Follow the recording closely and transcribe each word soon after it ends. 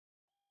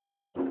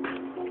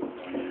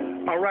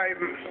Alright,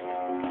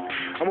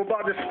 I'm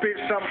about to spit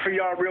something for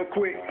y'all real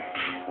quick.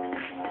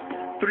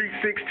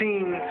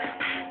 316.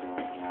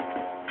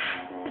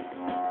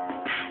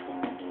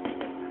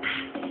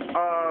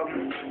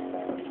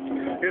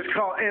 It's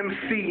called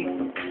MC.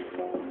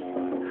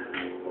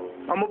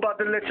 I'm about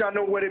to let y'all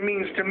know what it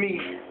means to me.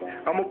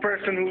 I'm a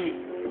person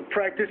who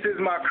practices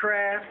my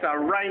craft. I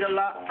write a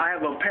lot. I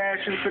have a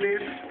passion for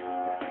this.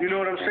 You know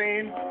what I'm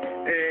saying?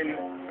 And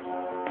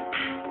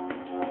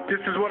this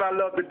is what I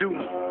love to do.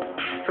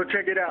 So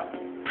check it out.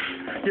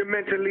 You're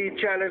mentally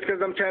challenged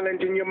because I'm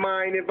challenging your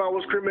mind. If I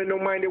was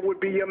criminal-minded, would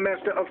be a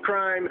master of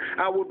crime.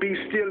 I would be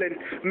stealing,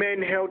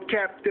 men held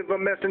captive, a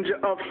messenger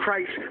of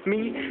Christ.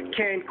 Me,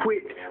 can't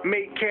quit,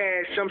 make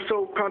cash. I'm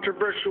so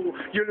controversial.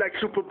 You're like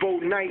Super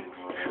Bowl night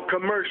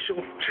commercial.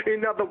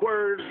 In other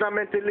words, I'm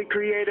mentally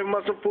creative,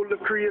 muscle full of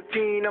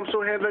creatine. I'm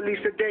so heavily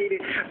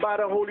sedated by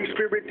the Holy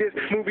Spirit. This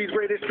movie's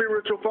rated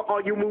spiritual for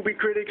all you movie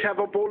critics. Have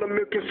a bowl of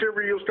milk and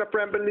cereal. Stop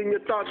rambling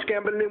your thoughts,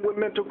 gambling with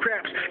mental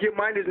craps. Your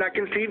mind is not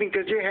conceiving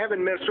because you're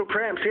having menstrual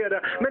cramps. Here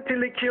to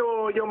mentally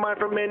cure your mind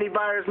from any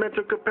virus.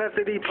 Mental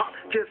capacity pop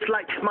just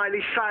like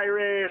Miley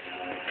Cyrus.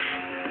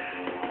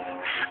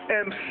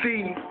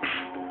 MC.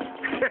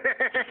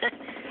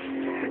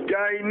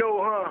 Y'all ain't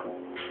know, huh?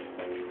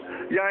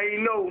 Y'all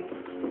ain't know.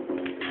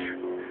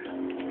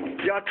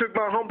 Y'all took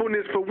my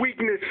humbleness for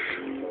weakness.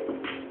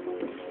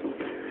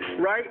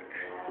 Right?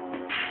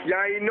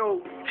 Y'all ain't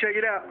know. Check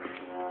it out.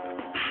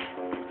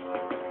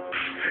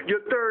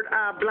 Your third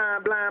eye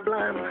blind, blind,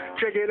 blind.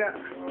 Check it out.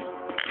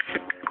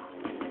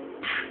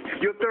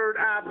 Your third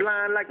eye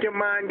blind like your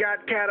mind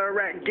got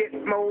cataract.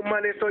 Get more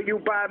money so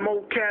you buy more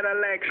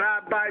Cadillacs.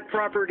 I buy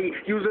property,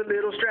 use a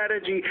little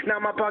strategy. Now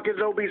my pocket's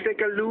obese, they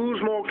can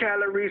lose more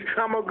calories.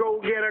 I'm a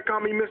go-getter,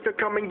 call me Mr.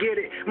 Come and Get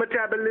It.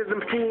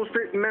 Metabolism full,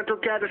 fit, mental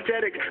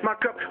calisthenics. My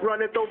cup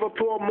runneth over,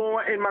 pour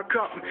more in my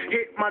cup.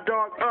 Hit my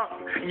dog up.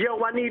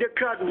 Yo, I need a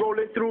cut.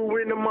 Rolling through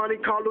in the money,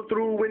 Carlo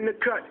through in the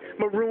cut.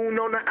 Maroon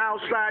on the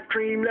outside,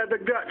 cream leather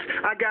guts.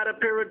 I got a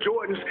pair of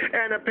Jordans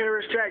and a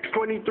pair of Shaqs.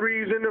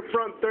 23s in the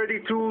front,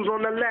 32s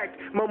on the left.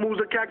 My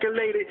moves are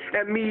calculated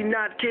and me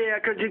not care,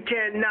 cause you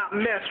cannot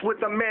mess with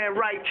a man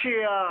right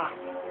here.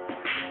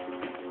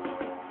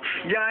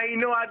 Y'all ain't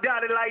know I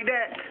got it like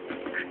that.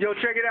 Yo,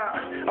 check it out.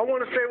 I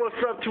want to say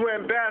what's up to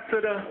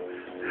Ambassador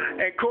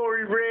and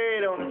Corey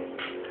Red,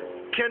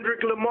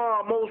 Kendrick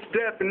Lamar, Mos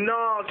Def, and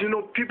Nas. You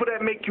know, people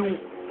that make you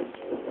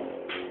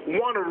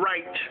want to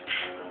write.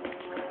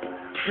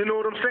 You know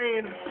what I'm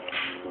saying?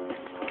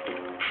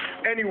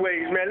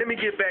 Anyways, man, let me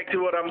get back to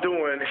what I'm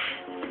doing.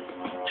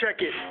 Check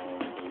it.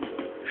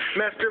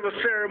 Master of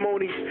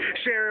ceremony,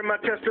 sharing my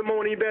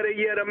testimony, better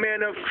yet, a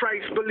man of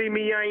Christ. Believe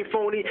me, I ain't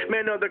phony,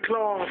 man of the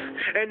cloth.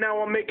 And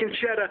now I'm making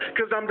cheddar,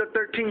 cause I'm the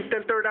 13th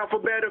and third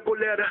alphabetical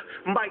letter.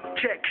 Mic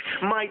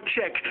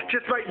check,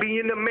 just might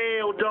be in the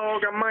mail,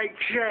 dog, I might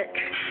check.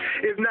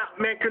 If not,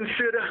 man,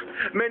 consider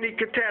many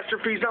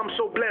catastrophes. I'm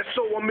so blessed,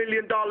 so $1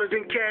 million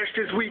in cash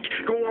this week.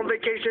 Go on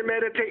vacation,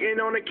 meditating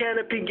on a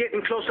canopy,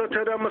 getting closer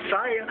to the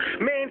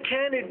Messiah. Man,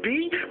 can it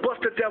be?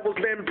 Bust the devil's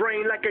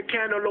membrane like a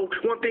cantaloupe.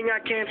 One thing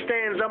I can't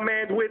stand is a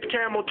man with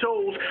camel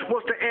toes.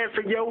 What's the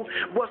answer, yo?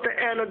 What's the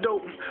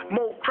antidote?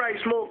 More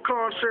Christ, more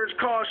concerts,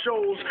 car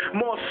shows,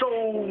 more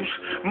souls,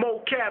 more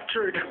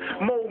captured,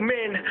 more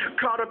men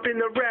caught up in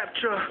the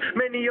rapture.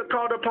 Many are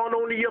caught upon,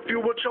 only a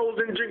few were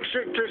chosen. Drink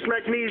citrus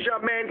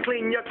magnesia, man,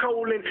 clean your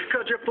colon,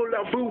 cause you're full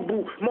of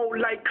boo-boo, more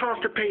like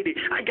constipated.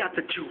 I got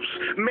the juice,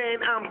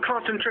 man, I'm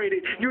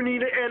concentrated. You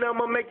need an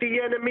enema, make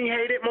the enemy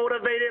hate it.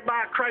 Motivated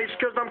by Christ,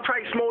 cause I'm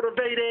Christ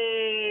motivated.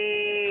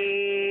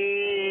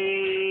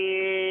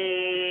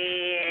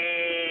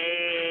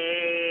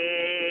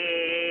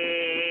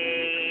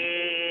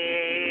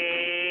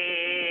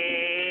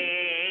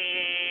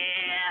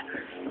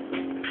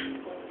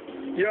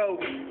 Yo,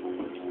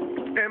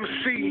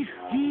 MC,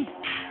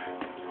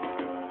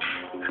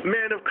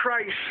 man of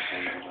Christ,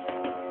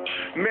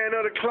 man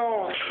of the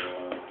cloth,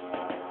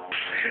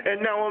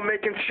 and now I'm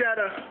making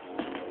cheddar.